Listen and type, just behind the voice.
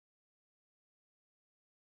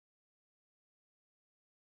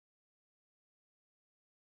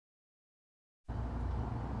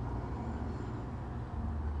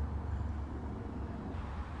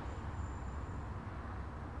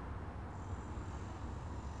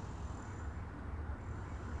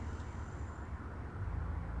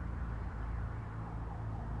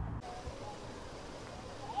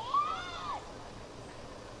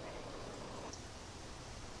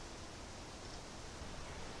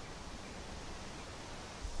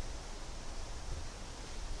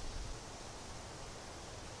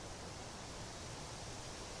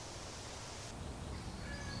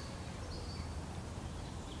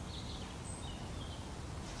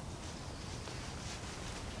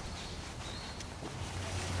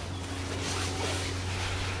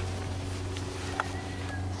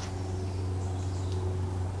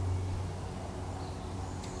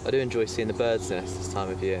I do enjoy seeing the birds' nests this time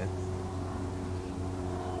of year.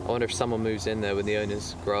 I wonder if someone moves in there when the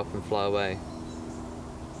owners grow up and fly away.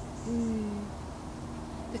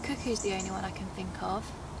 The cuckoo's the only one I can think of.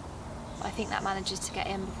 But I think that manages to get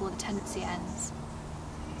in before the tenancy ends.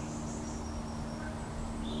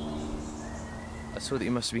 I saw that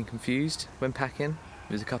you must have been confused when packing.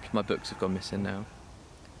 There's a couple of my books have gone missing now.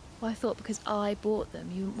 Well, I thought because I bought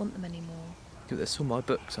them, you wouldn't want them anymore. Yeah, but they're still my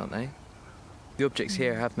books, aren't they? The objects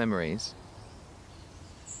here have memories.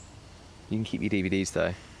 You can keep your DVDs,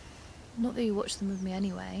 though. Not that you watch them with me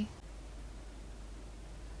anyway.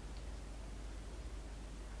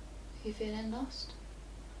 Are you feeling lost?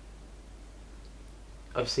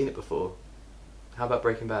 I've seen it before. How about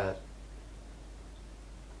Breaking Bad?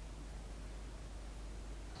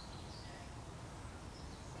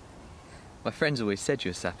 My friends always said you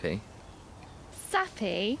were sappy.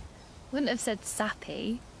 Sappy? Wouldn't have said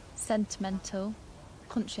sappy. Sentimental.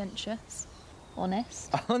 Conscientious.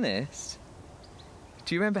 Honest. Honest?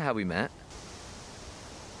 Do you remember how we met?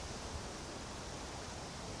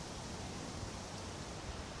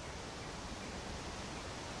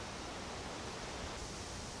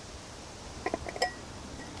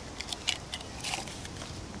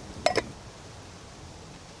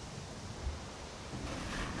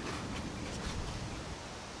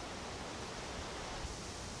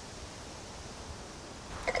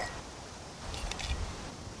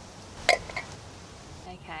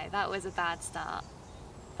 Okay, that was a bad start.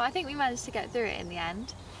 But I think we managed to get through it in the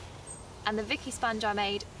end. And the Vicky sponge I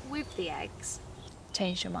made with the eggs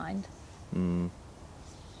changed your mind.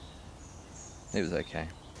 It was okay.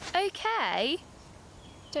 Okay?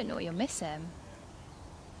 Don't know what you're missing.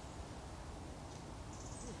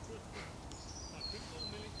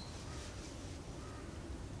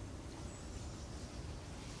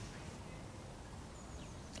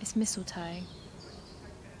 It's mistletoe.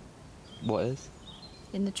 What is?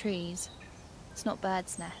 In the trees. It's not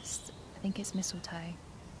birds' nests. I think it's mistletoe.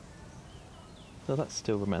 Well, that's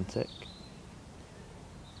still romantic.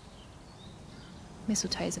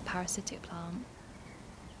 Mistletoe is a parasitic plant.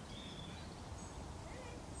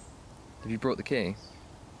 Have you brought the key?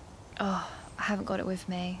 Oh, I haven't got it with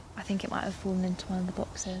me. I think it might have fallen into one of the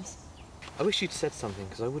boxes. I wish you'd said something,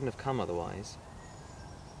 because I wouldn't have come otherwise.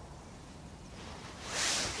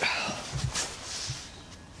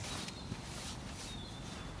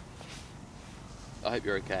 I hope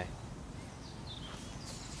you're okay.